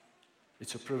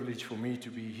It's a privilege for me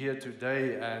to be here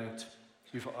today, and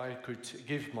if I could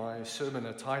give my sermon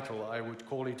a title, I would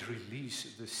call it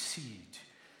Release the Seed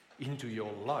into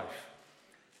Your Life.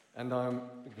 And I'm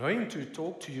going to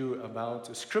talk to you about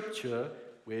a scripture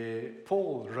where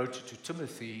Paul wrote to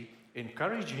Timothy,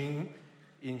 encouraging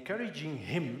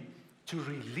him to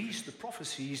release the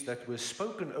prophecies that were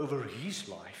spoken over his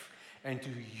life and to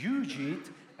use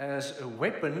it as a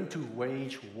weapon to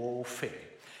wage warfare.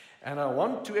 And I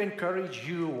want to encourage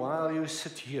you while you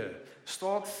sit here,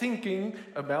 start thinking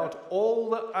about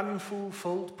all the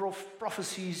unfulfilled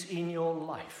prophecies in your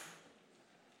life.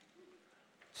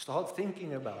 Start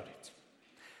thinking about it.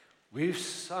 We've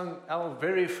sung our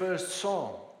very first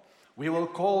song. We will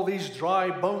call these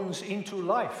dry bones into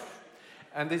life.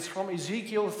 And it's from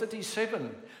Ezekiel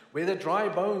 37, where the dry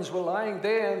bones were lying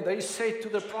there, and they said to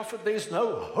the prophet, "There's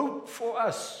no hope for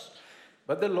us."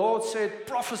 But the Lord said,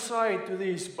 "Prophesy to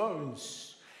these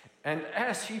bones." And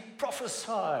as he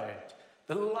prophesied,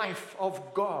 the life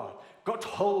of God got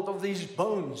hold of these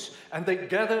bones, and they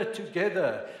gathered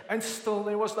together, and still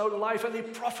there was no life, and he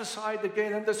prophesied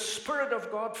again, and the Spirit of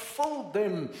God filled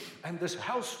them, and this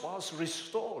house was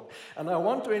restored. And I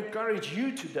want to encourage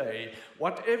you today,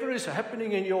 whatever is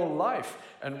happening in your life,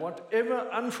 and whatever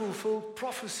unfulfilled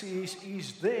prophecies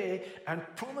is there,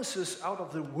 and promises out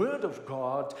of the Word of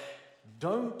God,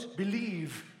 don't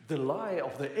believe the lie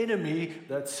of the enemy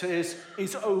that says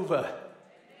it's over.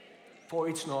 For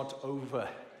it's not over.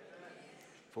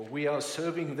 For we are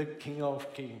serving the King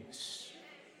of Kings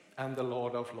and the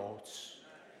Lord of Lords.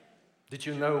 Did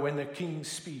you know when the King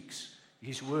speaks,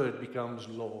 his word becomes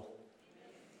law?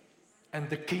 And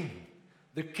the King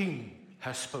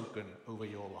has spoken over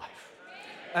your life.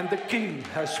 And the King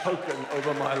has spoken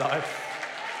over my life.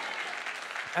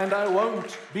 And I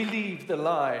won't believe the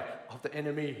lie of the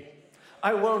enemy.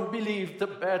 I won't believe the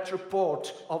bad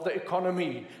report of the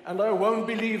economy, and I won't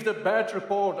believe the bad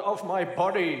report of my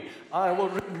body. I will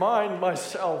remind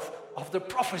myself of the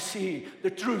prophecy, the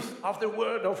truth of the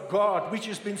Word of God, which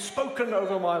has been spoken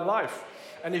over my life.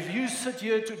 And if you sit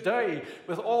here today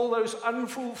with all those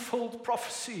unfulfilled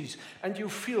prophecies, and you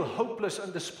feel hopeless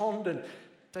and despondent,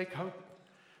 take hope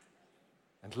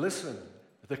and listen.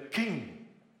 The King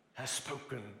has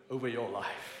spoken over your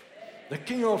life. The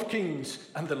King of Kings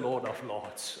and the Lord of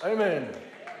Lords. Amen.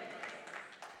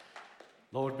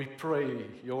 Lord, we pray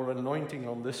your anointing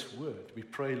on this word. We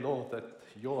pray, Lord, that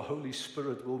your Holy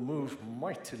Spirit will move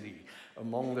mightily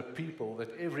among the people, that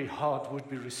every heart would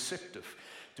be receptive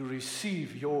to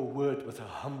receive your word with a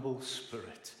humble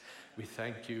spirit. We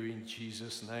thank you in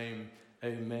Jesus' name.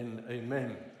 Amen.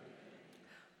 Amen.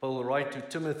 Paul writes to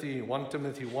Timothy, 1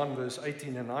 Timothy 1, verse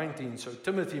 18 and 19. So,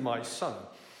 Timothy, my son,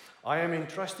 I am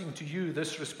entrusting to you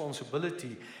this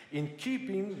responsibility in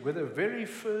keeping with the very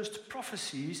first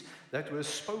prophecies that were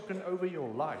spoken over your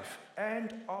life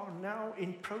and are now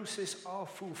in process of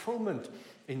fulfillment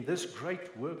in this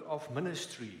great work of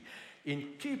ministry,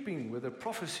 in keeping with the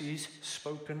prophecies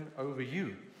spoken over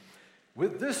you.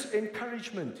 With this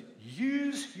encouragement,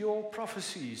 use your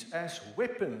prophecies as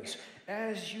weapons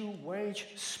as you wage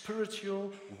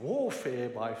spiritual warfare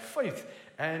by faith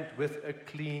and with a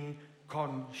clean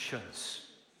conscience.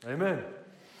 Amen.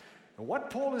 And what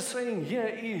Paul is saying here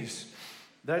is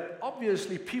that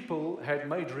obviously people had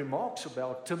made remarks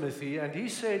about Timothy, and he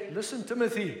said, "Listen,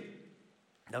 Timothy,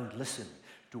 don't listen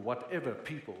to whatever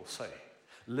people say.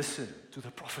 Listen to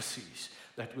the prophecies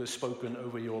that were spoken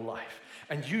over your life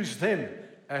and use them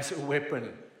as a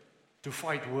weapon to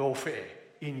fight warfare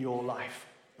in your life."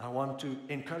 I want to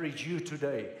encourage you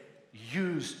today,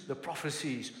 use the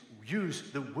prophecies,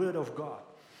 use the Word of God.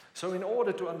 So in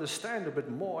order to understand a bit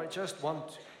more, I just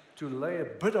want to lay a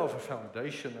bit of a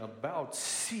foundation about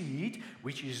seed,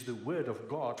 which is the Word of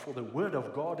God, for the Word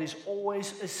of God is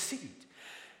always a seed.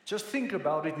 Just think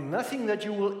about it. Nothing that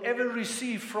you will ever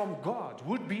receive from God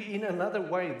would be in another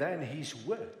way than His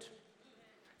Word.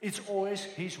 It's always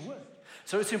His Word.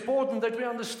 So it's important that we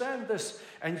understand this.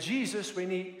 And Jesus, when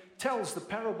He tells the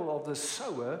parable of the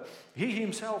sower, He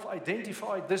Himself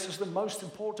identified this as the most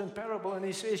important parable. And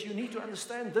He says, you need to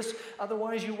understand this,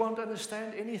 otherwise you won't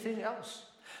understand anything else.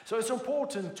 So it's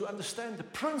important to understand the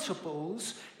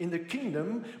principles in the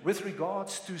kingdom with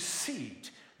regards to seed,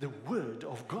 the Word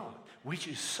of God, which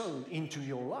is sown into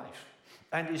your life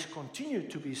and is continued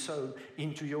to be sown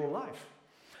into your life.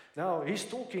 Now, He's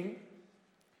talking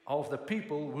of the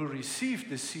people who received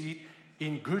the seed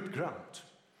in good ground.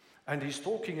 And He's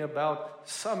talking about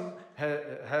some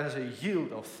has a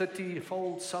yield of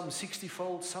 30-fold, some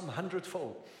 60-fold, some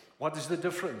 100-fold. What is the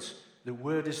difference? The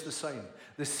word is the same.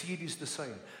 The seed is the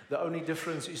same. The only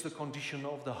difference is the condition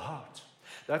of the heart.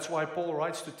 That's why Paul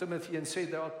writes to Timothy and said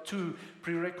there are 2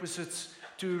 prerequisites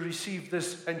to receive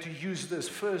this and to use this.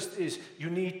 First is you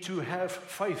need to have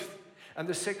faith. And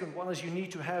the second one is you need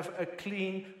to have a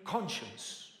clean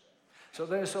conscience. So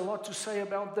there's a lot to say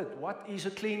about that. What is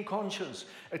a clean conscience?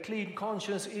 A clean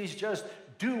conscience is just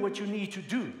do what you need to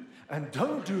do and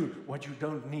don't do what you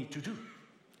don't need to do,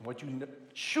 what you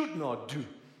should not do.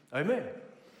 Amen.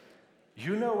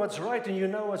 You know what's right and you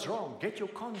know what's wrong. Get your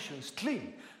conscience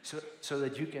clean so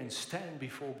that you can stand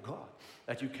before God,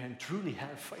 that you can truly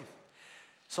have faith.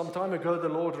 Some time ago, the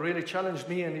Lord really challenged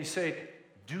me and He said,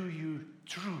 do you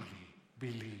truly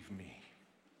believe me?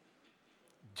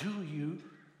 Do you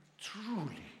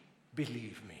truly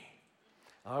believe me?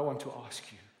 I want to ask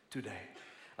you today,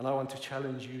 and I want to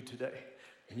challenge you today.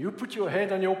 When you put your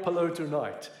head on your pillow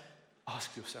tonight,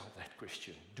 ask yourself that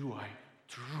question. Do I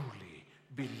truly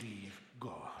believe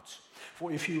God?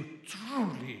 For if you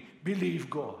truly believe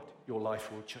God, your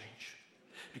life will change.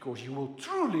 Because you will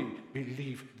truly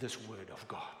believe this word of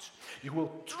God. You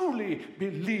will truly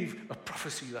believe a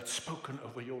prophecy that's spoken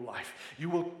over your life. You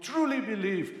will truly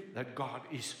believe that God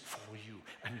is for you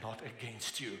and not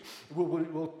against you. You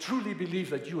will truly believe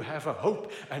that you have a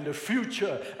hope and a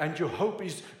future, and your hope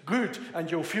is good and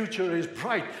your future is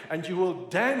bright, and you will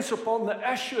dance upon the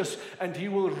ashes, and He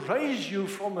will raise you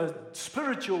from a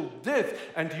spiritual death,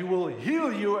 and He will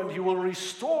heal you and He will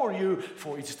restore you,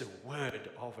 for it's the word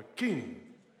of a king.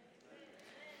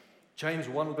 James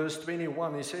 1 verse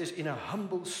 21, he says, in a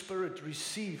humble spirit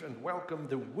receive and welcome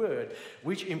the word,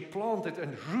 which implanted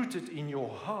and rooted in your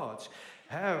hearts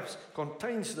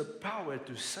contains the power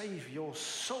to save your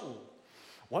soul.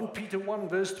 1 Peter 1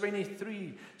 verse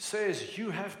 23 says, you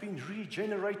have been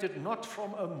regenerated not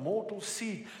from a mortal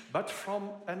seed, but from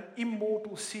an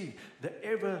immortal seed, the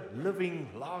ever-living,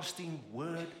 lasting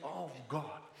word of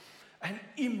God. An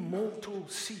immortal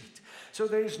seed. So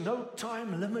there is no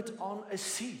time limit on a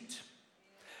seed.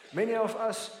 Many of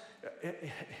us,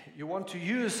 you want to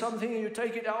use something and you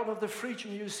take it out of the fridge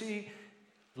and you see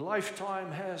lifetime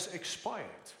has expired.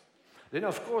 Then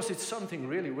of course it's something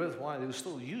really worthwhile. You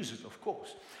still use it, of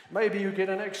course. Maybe you get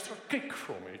an extra kick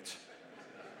from it.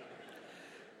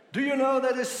 Do you know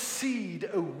that a seed,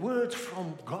 a word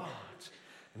from God,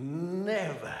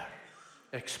 never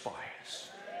expires?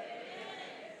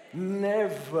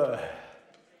 Never.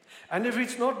 And if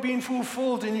it's not been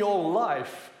fulfilled in your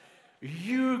life,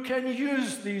 you can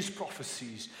use these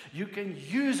prophecies. You can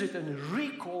use it and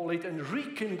recall it and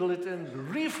rekindle it and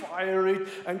refire it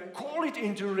and call it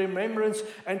into remembrance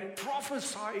and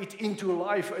prophesy it into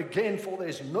life again, for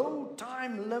there's no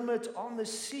time limit on the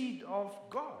seed of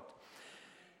God.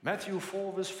 Matthew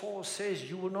 4 verse 4 says,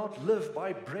 you will not live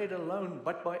by bread alone,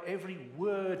 but by every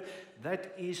word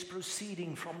that is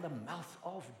proceeding from the mouth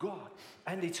of God.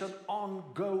 And it's an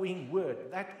ongoing word.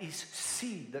 That is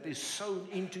seed that is sown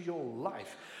into your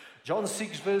life. John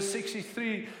 6 verse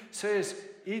 63 says,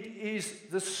 it is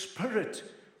the Spirit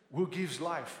who gives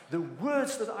life. The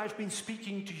words that I've been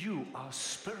speaking to you are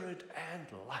spirit and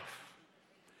life.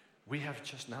 We have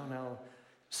just now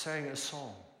sang a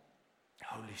song.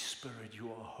 Holy Spirit, you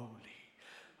are holy.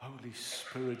 Holy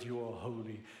Spirit, you are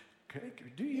holy.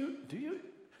 Do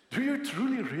you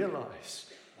truly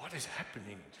realize what is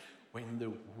happening when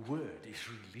the word is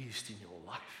released in your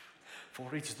life?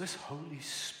 For it's this Holy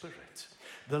Spirit,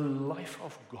 the life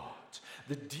of God,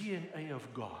 the DNA of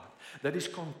God, that is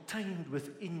contained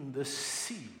within the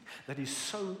seed that is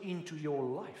sown into your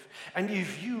life. And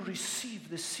if you receive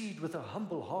the seed with a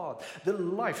humble heart, the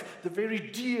life, the very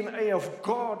DNA of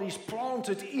God is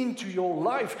planted into your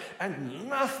life, and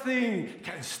nothing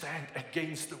can stand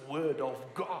against the word of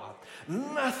God.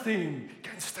 Nothing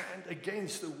can stand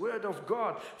against the word of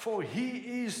God, for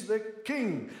He is the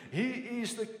King. He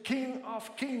is the King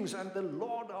of kings and the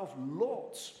Lord of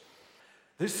lords.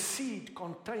 This seed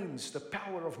contains the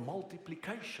power of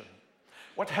multiplication.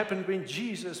 What happened when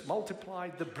Jesus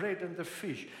multiplied the bread and the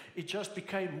fish? It just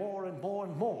became more and more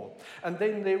and more. And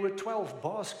then there were 12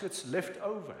 baskets left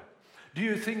over. Do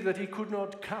you think that He could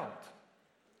not count?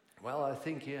 Well, I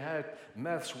think he had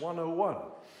Maths 101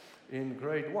 in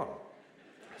grade 1.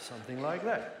 Something like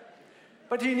that.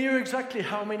 But He knew exactly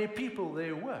how many people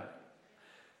there were.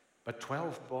 But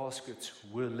 12 baskets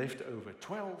were left over.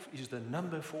 12 is the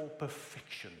number for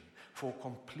perfection, for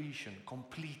completion,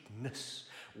 completeness.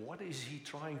 What is He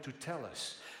trying to tell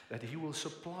us? That He will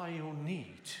supply your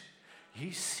need.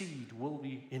 His seed will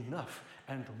be enough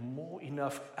and more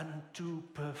enough unto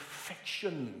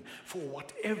perfection for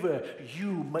whatever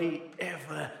you may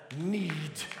ever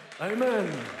need.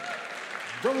 Amen.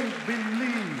 Don't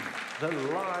believe the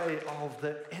lie of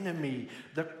the enemy.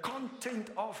 The content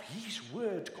of his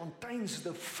word contains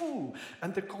the full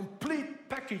and the complete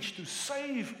package to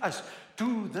save us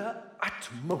to the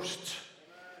utmost.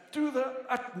 To the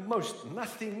utmost.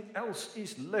 Nothing else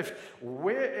is left.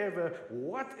 Wherever,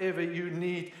 whatever you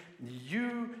need,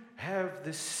 you have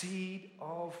the seed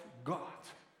of God.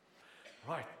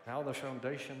 Right, now the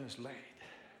foundation is laid.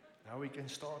 Now we can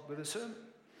start with the sermon.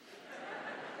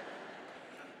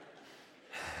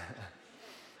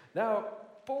 Now,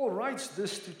 Paul writes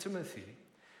this to Timothy,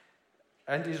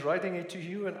 and he's writing it to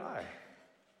you and I.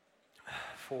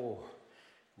 For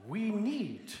we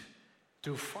need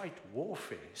to fight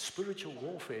warfare, spiritual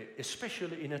warfare,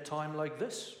 especially in a time like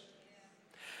this.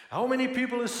 How many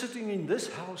people are sitting in this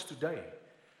house today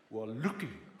who are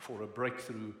looking for a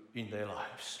breakthrough in their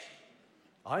lives?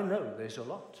 I know there's a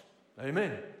lot.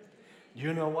 Amen.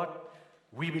 You know what?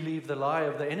 We believe the lie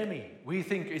of the enemy. We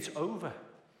think it's over.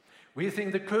 We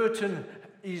think the curtain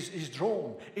is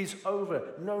drawn, it's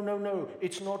over. No,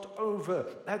 it's not over.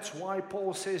 That's why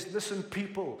Paul says, listen,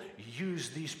 people, use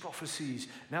these prophecies.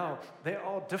 Now, there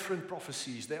are different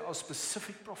prophecies. There are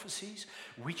specific prophecies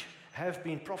which have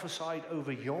been prophesied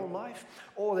over your life,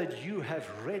 or that you have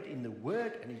read in the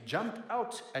Word and it jumped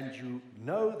out and you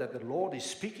know that the Lord is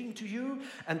speaking to you,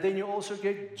 and then you also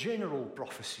get general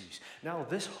prophecies. Now,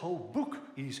 this whole book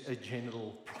is a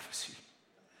general prophecy.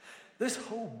 This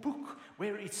whole book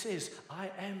where it says,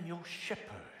 I am your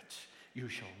shepherd, you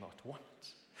shall not want.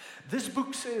 This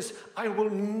book says, I will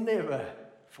never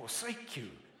forsake you.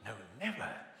 No, never.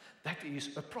 That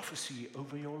is a prophecy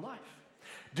over your life.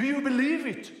 Do you believe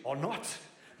it or not?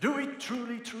 Do we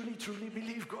truly, truly, truly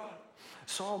believe God?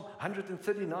 Psalm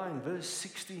 139 verse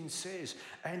 16 says,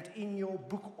 and in your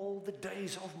book all the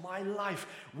days of my life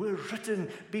were written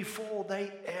before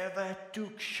they ever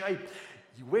took shape,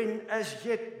 when as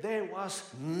yet there was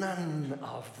none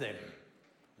of them.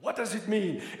 What does it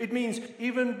mean? It means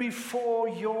even before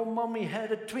your mommy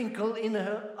had a twinkle in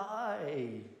her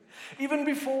eye, even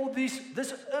before this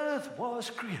earth was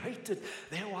created,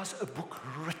 there was a book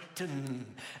written,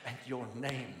 and your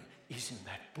name is in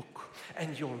that book,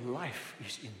 and your life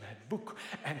is in that book,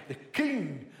 and the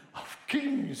King of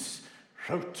Kings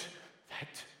wrote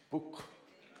that book.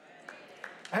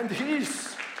 And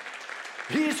his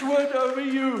word over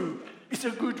you is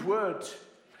a good word.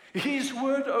 His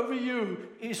word over you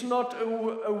is not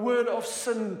a word of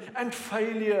sin and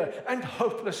failure and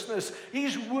hopelessness.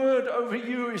 His word over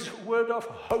you is a word of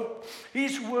hope.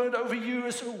 His word over you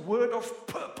is a word of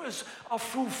purpose, of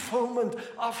fulfillment,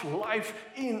 of life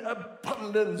in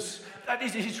abundance. That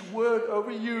is his word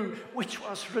over you, which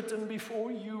was written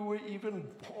before you were even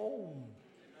born.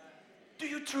 Do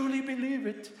you truly believe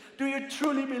it? Do you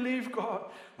truly believe God?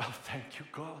 Well, thank you,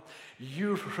 God.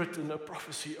 You've written a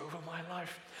prophecy over my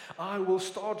life. I will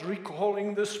start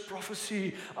recalling this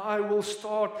prophecy. I will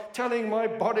start telling my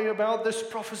body about this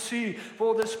prophecy.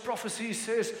 For this prophecy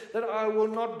says that I will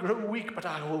not grow weak, but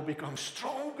I will become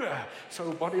stronger.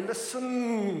 So, body,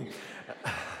 listen.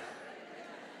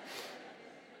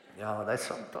 Yeah, that's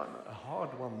sometimes a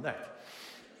hard one, that.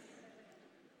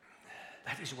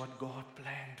 That is what God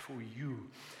planned for you.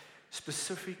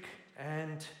 Specific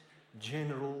and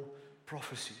general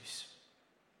prophecies.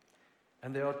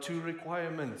 And there are two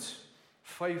requirements: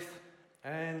 faith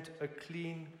and a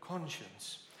clean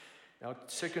conscience. Now,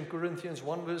 2 Corinthians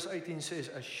 1 verse 18 says,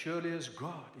 as surely as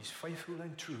God is faithful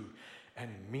and true and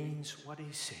means what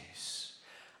he says,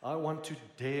 I want to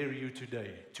dare you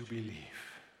today to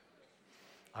believe.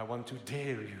 I want to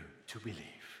dare you to believe.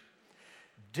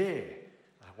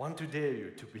 I want to dare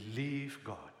you to believe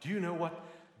God. Do you know what?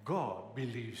 God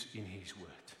believes in his word.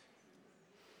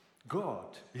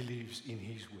 God believes in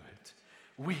his word.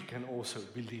 We can also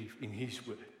believe in his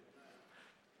word.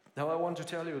 Now, I want to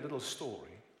tell you a little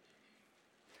story.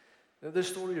 Now, this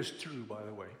story is true, by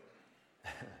the way.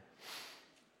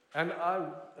 And I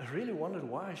really wondered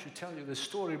why I should tell you this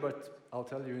story, but I'll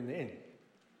tell you in the end.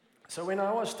 So when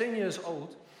I was 10 years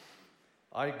old,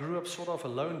 I grew up sort of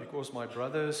alone because my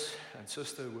brothers and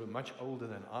sister were much older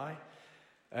than I.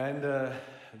 And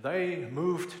they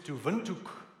moved to Windhoek.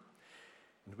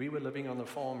 And we were living on a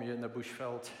farm here in the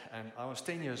Bushveld. And I was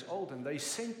 10 years old, and they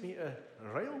sent me a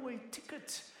railway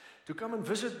ticket to come and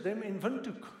visit them in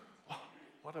Windhoek. Oh,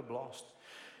 what a blast.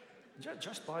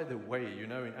 Just by the way, you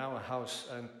know, in our house,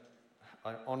 and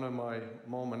I honor my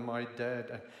mom and my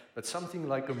dad, but something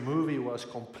like a movie was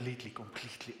completely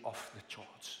off the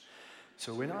charts.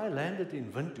 So when I landed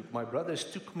in Windhoek, my brothers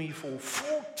took me for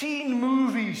 14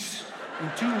 movies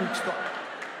in 2 weeks' time.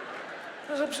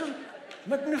 It was absolutely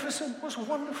magnificent. It was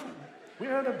wonderful. We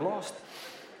had a blast.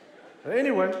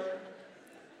 Anyway,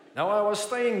 Now, I was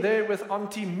staying there with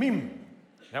Auntie Mim.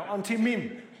 Now, Auntie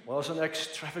Mim was an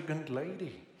extravagant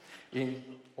lady in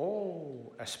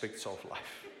all aspects of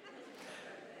life.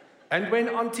 And when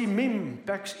Auntie Mim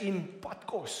packs in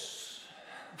padkos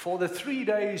for the 3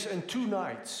 days and 2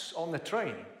 nights on the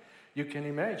train, you can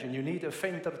imagine you need a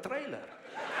Venter trailer.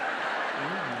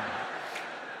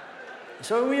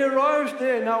 So we arrived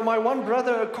there. Now, my one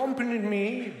brother accompanied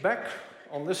me back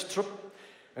on this trip,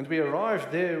 and we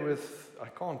arrived there with, I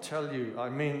can't tell you, I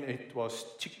mean, it was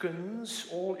chickens,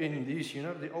 all in these, you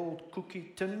know, the old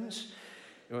cookie tins.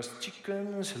 It was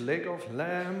chickens, leg of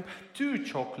lamb, 2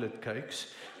 chocolate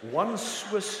cakes, 1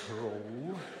 Swiss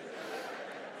roll.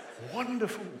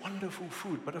 Wonderful, wonderful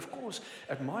food. But of course,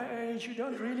 at my age, you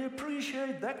don't really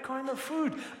appreciate that kind of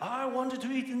food. I wanted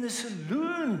to eat in the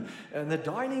saloon, and the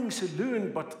dining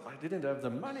saloon, but I didn't have the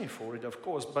money for it, of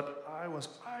course, but I was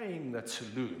eyeing that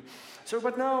saloon. So,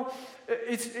 but now,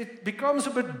 it becomes a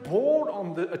bit bored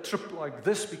on a trip like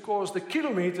this, because the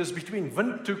kilometers between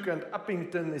Windhoek and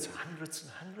Uppington is hundreds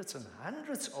and hundreds and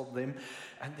hundreds of them,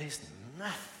 and there's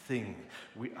nothing.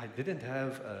 I didn't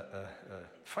have a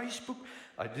Facebook.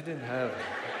 I didn't have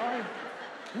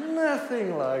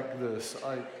nothing like this.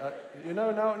 You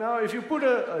know, now if you put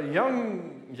a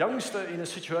youngster in a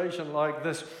situation like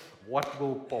this, what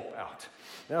will pop out?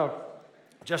 Now,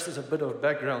 just as a bit of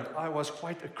background, I was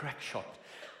quite a crack shot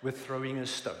with throwing a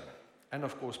stone, and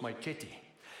of course my kitty.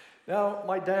 Now,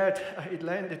 my dad, it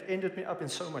ended me up in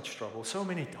so much trouble, so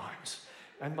many times.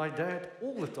 And my dad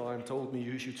all the time told me,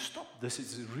 you should stop this.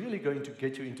 It's really going to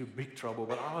get you into big trouble.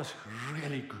 But I was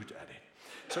really good at it.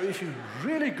 So if you're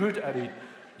really good at it,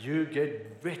 you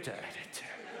get better at it.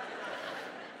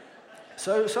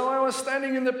 So I was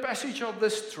standing in the passage of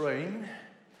this train,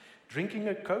 drinking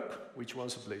a Coke, which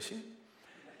was a blessing.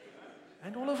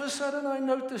 And all of a sudden, I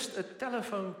noticed a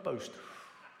telephone post.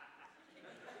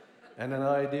 And an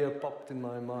idea popped in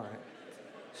my mind.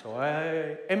 So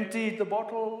I emptied the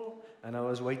bottle, and I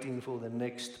was waiting for the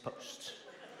next post.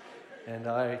 And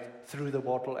I threw the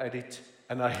bottle at it,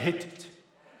 and I hit it.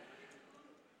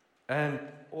 And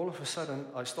all of a sudden,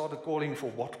 I started calling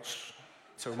for bottles.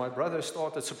 So my brother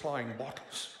started supplying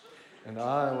bottles. And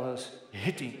I was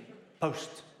hitting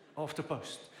post after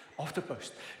post after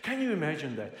post. Can you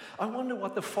imagine that? I wonder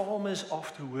what the farmers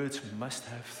afterwards must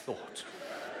have thought.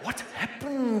 What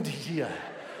happened here?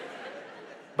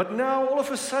 But now, all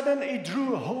of a sudden, it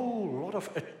drew a whole lot of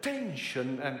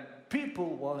attention, and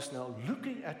people was now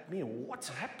looking at me. What's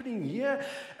happening here?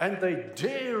 And they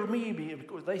dare me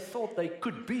because they thought they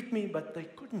could beat me, but they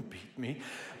couldn't beat me.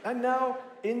 And now,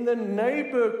 in the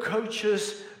neighbor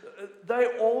coaches, they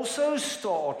also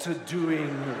started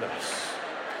doing this.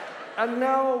 And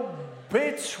now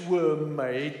bets were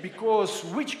made because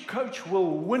which coach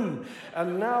will win.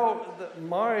 And now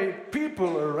my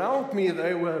people around me,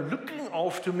 they were looking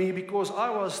after me because I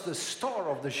was the star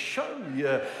of the show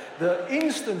here, the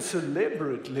instant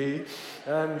celebrity.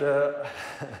 And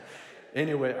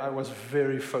anyway, I was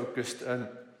very focused, and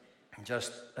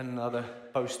just another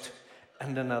post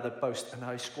and another post. And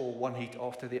I scored one hit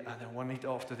after the other, one hit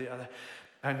after the other.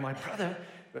 And my brother,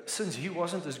 since he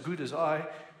wasn't as good as I,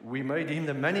 we made him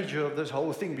the manager of this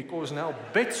whole thing because now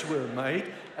bets were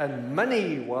made and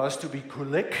money was to be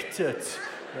collected.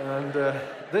 And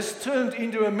this turned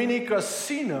into a mini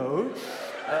casino.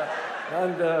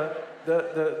 And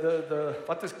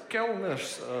what is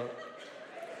Kellners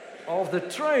of the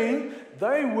train,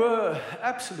 they were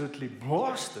absolutely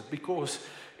blasted because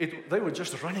they were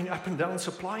just running up and down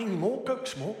supplying more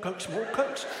cokes, more cokes, more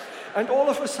cokes. And all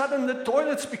of a sudden, the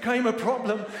toilets became a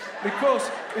problem because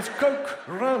it's Coke,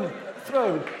 run,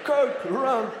 throw, Coke,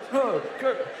 run, throw,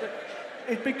 Coke.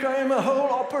 It became a whole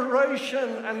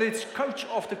operation, and it's coach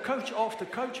after coach after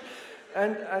coach,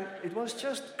 and it was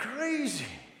just crazy.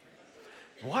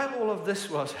 While all of this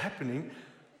was happening,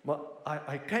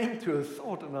 I came to a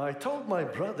thought, and I told my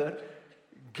brother,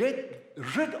 get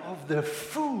rid of the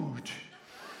food.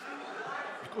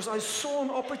 Because I saw an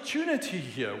opportunity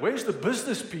here. Where's the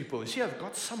business people? You see, I've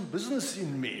got some business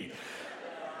in me.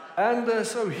 And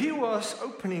so he was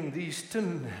opening these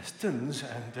tins,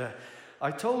 and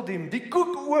I told him, the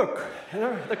cook work,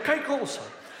 the cake also.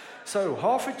 So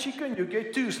half a chicken, you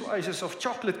get 2 slices of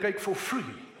chocolate cake for free,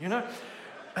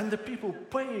 And the people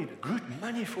paid good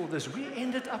money for this. We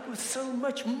ended up with so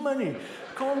much money.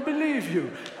 Can't believe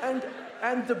you.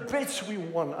 And the bets we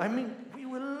won, I mean, we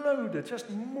were loaded, just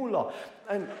moolah.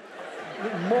 And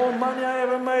more money I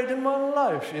ever made in my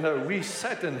life. We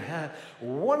sat and had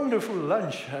wonderful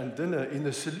lunch and dinner in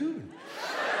the saloon.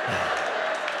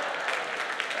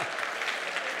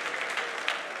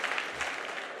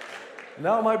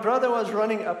 Now, my brother was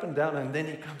running up and down, and then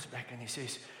he comes back and he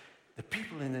says, the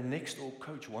people in the next door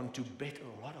coach want to bet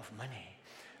a lot of money.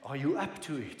 Are you up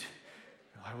to it?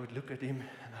 I would look at him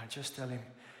and I'd just tell him,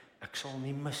 ek sal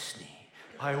nie mis nie.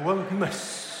 I won't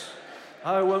miss.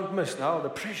 I won't miss. Now the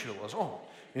pressure was on.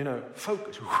 You know,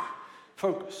 focus,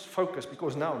 focus, focus,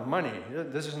 because now money,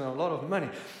 this is now a lot of money.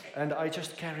 And I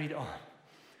just carried on.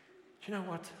 You know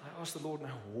what? I asked the Lord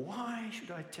now, why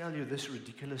should I tell you this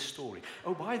ridiculous story?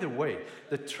 Oh, by the way,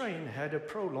 the train had a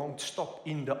prolonged stop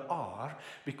in the R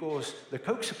because the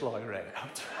Coke supply ran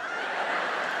out.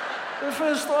 The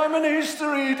first time in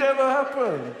history it ever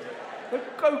happened. The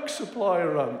Coke supply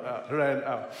ran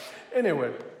out.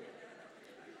 Anyway,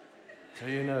 so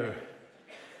you know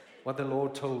what the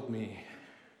Lord told me.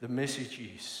 The message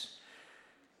is,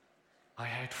 I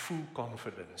had full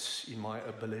confidence in my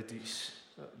abilities.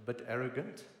 A bit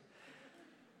arrogant,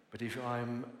 but if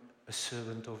I'm a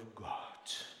servant of God,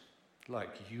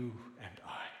 like you and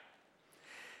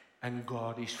I, and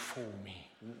God is for me,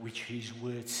 which His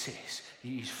word says,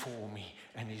 He is for me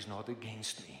and He's not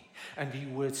against me. And His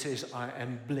word says, I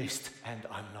am blessed and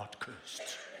I'm not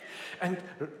cursed. And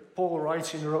Paul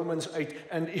writes in Romans 8,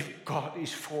 and if God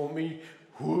is for me,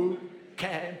 who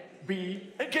can be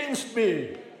against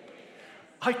me?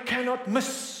 I cannot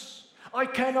miss. I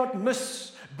cannot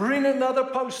miss. Bring another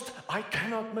post. I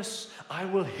cannot miss. I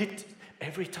will hit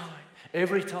every time,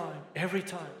 every time, every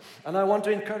time. And I want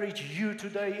to encourage you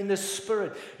today in the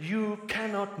Spirit. You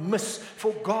cannot miss,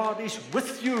 for God is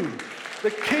with you.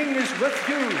 The King is with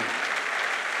you.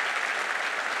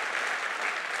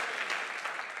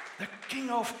 The King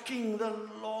of Kings, the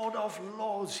Lord of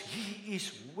Lords, He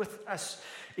is with us.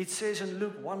 It says in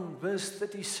Luke 1 verse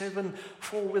 37,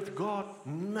 for with God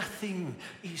nothing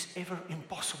is ever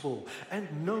impossible,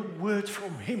 and no word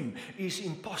from Him is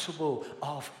impossible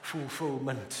of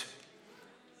fulfillment.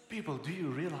 People, do you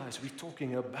realize we're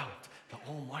talking about the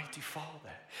Almighty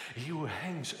Father? He who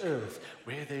hangs earth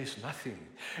where there's nothing.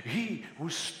 He who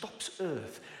stops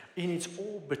earth in its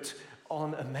orbit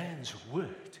on a man's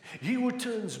word. He who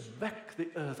turns back the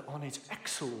earth on its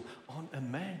axle on a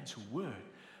man's word.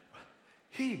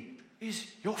 He is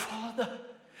your Father.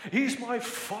 He's my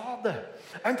Father.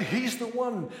 And He's the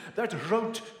one that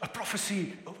wrote a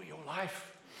prophecy over your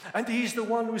life. And He's the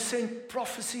one who sent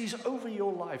prophecies over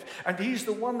your life. And He's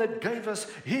the one that gave us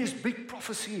His big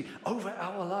prophecy over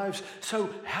our lives. So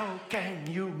how can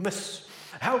you miss?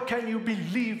 How can you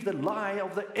believe the lie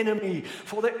of the enemy?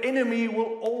 For the enemy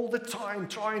will all the time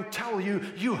try and tell you,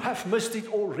 you have missed it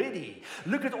already.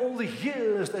 Look at all the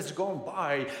years that's gone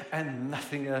by and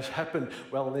nothing has happened.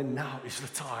 Well, then now is the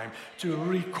time to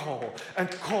recall and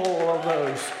call all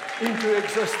those into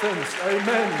existence.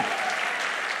 Amen.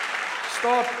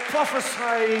 Start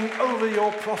prophesying over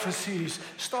your prophecies.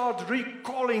 Start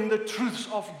recalling the truths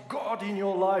of God in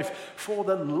your life. For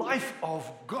the life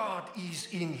of God is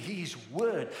in His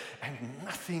word. And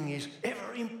nothing is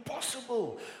ever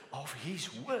impossible of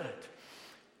His word.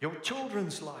 Your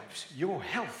children's lives, your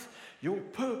health, your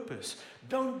purpose.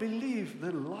 Don't believe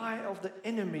the lie of the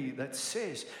enemy that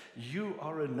says you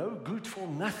are a no good for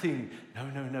nothing. No,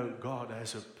 no, no. God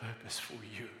has a purpose for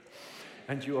you.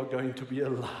 And you are going to be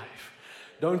alive.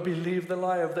 Don't believe the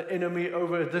lie of the enemy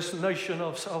over this nation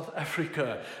of South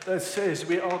Africa that says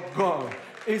we are gone.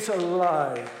 It's a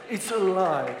lie. It's a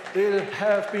lie. There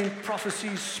have been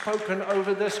prophecies spoken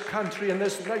over this country and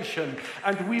this nation,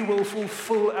 and we will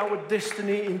fulfill our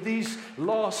destiny in these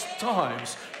last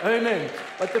times. Amen.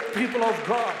 But the people of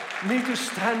God need to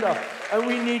stand up, and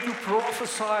we need to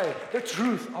prophesy the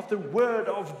truth of the word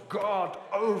of God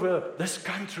over this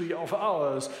country of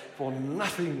ours, for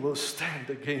nothing will stand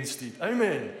against it.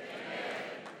 Amen. Amen.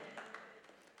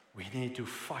 We need to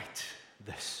fight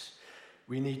this.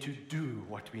 We need to do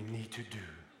what we need to do.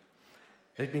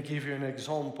 Let me give you an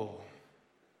example.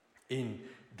 In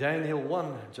Daniel 1,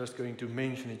 I'm just going to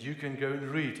mention it. You can go and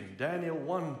read in Daniel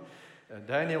 1,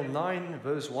 Daniel 9,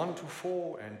 verse 1 to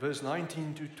 4, and verse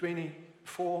 19 to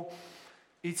 24.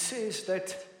 It says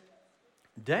that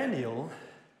Daniel,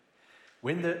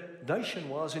 when the nation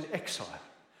was in exile,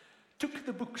 took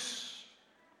the books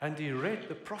and he read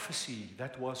the prophecy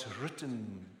that was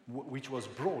written, which was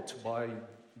brought by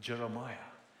Jeremiah,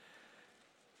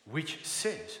 which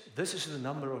says this is the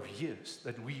number of years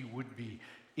that we would be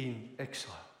in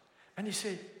exile. And he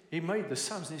said, he made the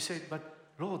sums, and he said, but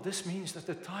Lord, this means that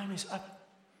the time is up.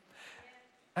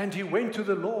 And he went to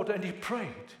the Lord and he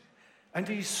prayed, and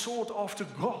he sought after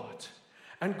God,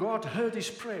 and God heard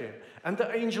his prayer. And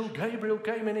the angel Gabriel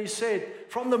came and he said,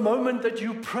 from the moment that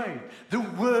you prayed, the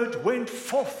word went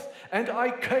forth, and I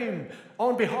came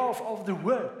on behalf of the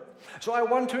word. So I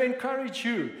want to encourage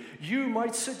you. You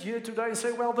might sit here today and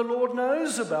say, well, the Lord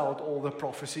knows about all the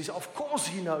prophecies. Of course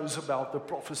he knows about the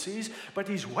prophecies, but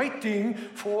he's waiting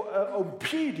for an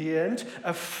obedient,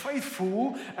 a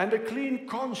faithful, and a clean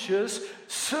conscience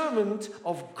servant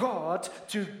of God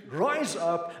to rise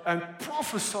up and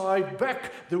prophesy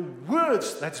back the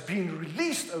words that's been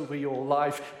released over your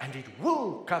life, and it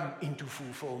will come into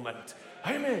fulfillment.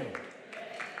 Amen.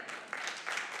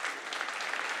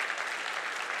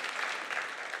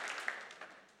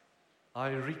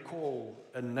 I recall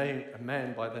a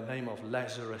man by the name of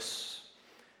Lazarus.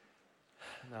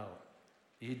 Now,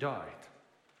 he died,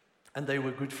 and they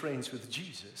were good friends with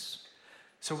Jesus.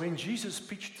 So when Jesus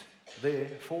preached there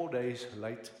 4 days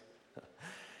late,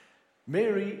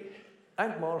 Mary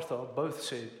and Martha both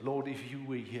said, Lord, if you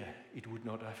were here, it would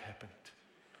not have happened.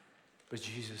 But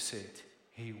Jesus said,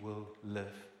 he will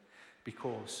live.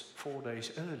 Because 4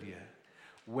 days earlier,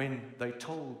 when they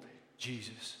told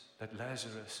Jesus that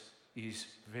Lazarus is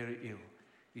very ill,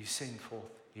 he sent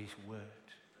forth his word.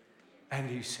 And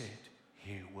he said,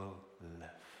 he will live.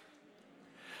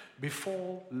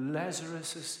 Before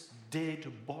Lazarus' dead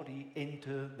body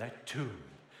entered that tomb,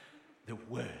 the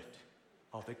word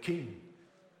of the king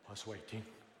was waiting.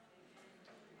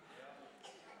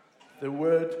 The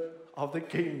word of the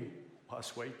king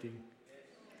was waiting.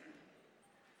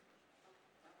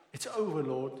 It's over,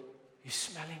 Lord. He's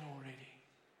smelling already.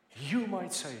 You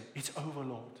might say, it's over,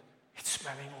 Lord. It's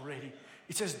smelling already.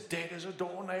 It's as dead as a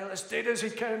doornail, as dead as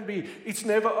it can be. It's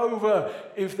never over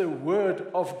if the word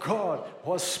of God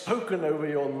was spoken over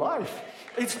your life.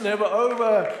 It's never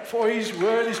over, for his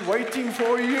word is waiting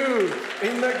for you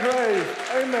in the grave.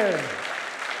 Amen.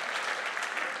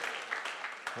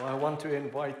 Well, I want to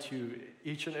invite you,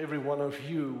 each and every one of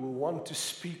you who want to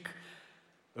speak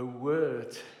a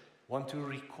word, want to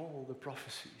recall the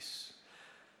prophecies,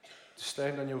 to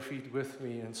stand on your feet with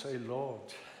me and say, Lord,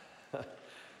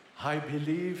 I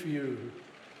believe you.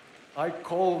 I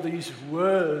call these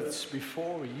words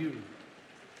before you.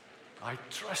 I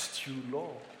trust you,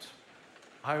 Lord.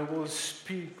 I will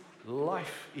speak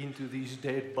life into these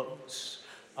dead bones.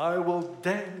 I will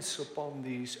dance upon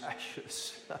these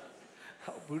ashes.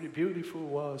 How beautiful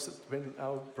was it when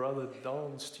our brother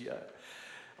danced here.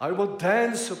 I will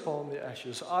dance upon the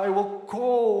ashes. I will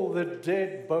call the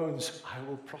dead bones. I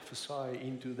will prophesy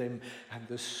into them, and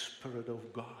the Spirit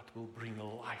of God will bring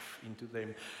life into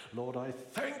them. Lord, I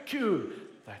thank you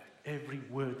that every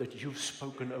word that you've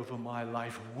spoken over my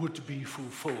life would be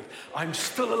fulfilled. I'm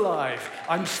still alive.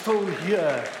 I'm still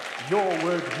here. Your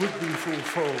word would be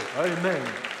fulfilled. Amen.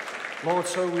 Lord,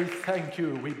 so we thank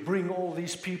you. We bring all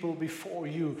these people before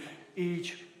you,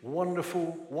 each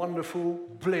wonderful, wonderful,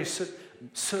 blessed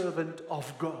servant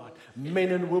of God,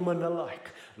 men and women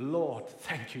alike. Lord,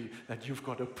 thank you that you've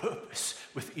got a purpose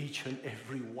with each and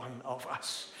every one of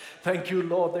us. Thank you,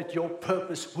 Lord, that your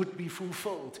purpose would be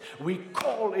fulfilled. We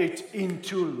call it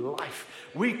into life.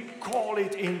 We call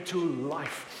it into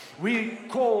life. We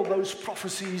call those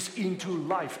prophecies into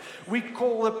life. We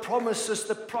call the promises,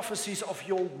 the prophecies of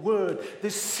your word, the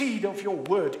seed of your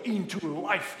word into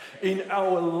life in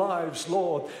our lives,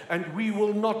 Lord. And we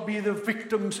will not be the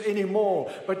victims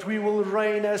anymore, but we will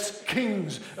reign as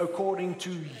kings according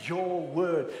to your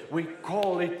word. We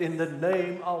call it in the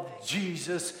name of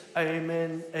Jesus.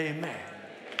 Amen. Amen.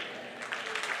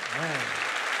 Amen.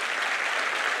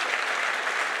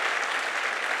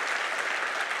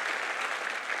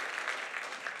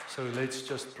 So let's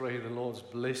just pray the Lord's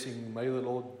blessing. May the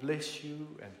Lord bless you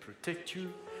and protect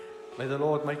you. May the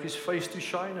Lord make his face to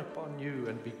shine upon you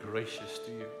and be gracious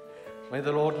to you. May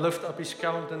the Lord lift up his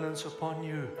countenance upon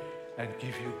you and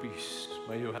give you peace.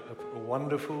 May you have a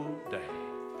wonderful day.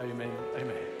 Amen.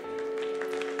 Amen.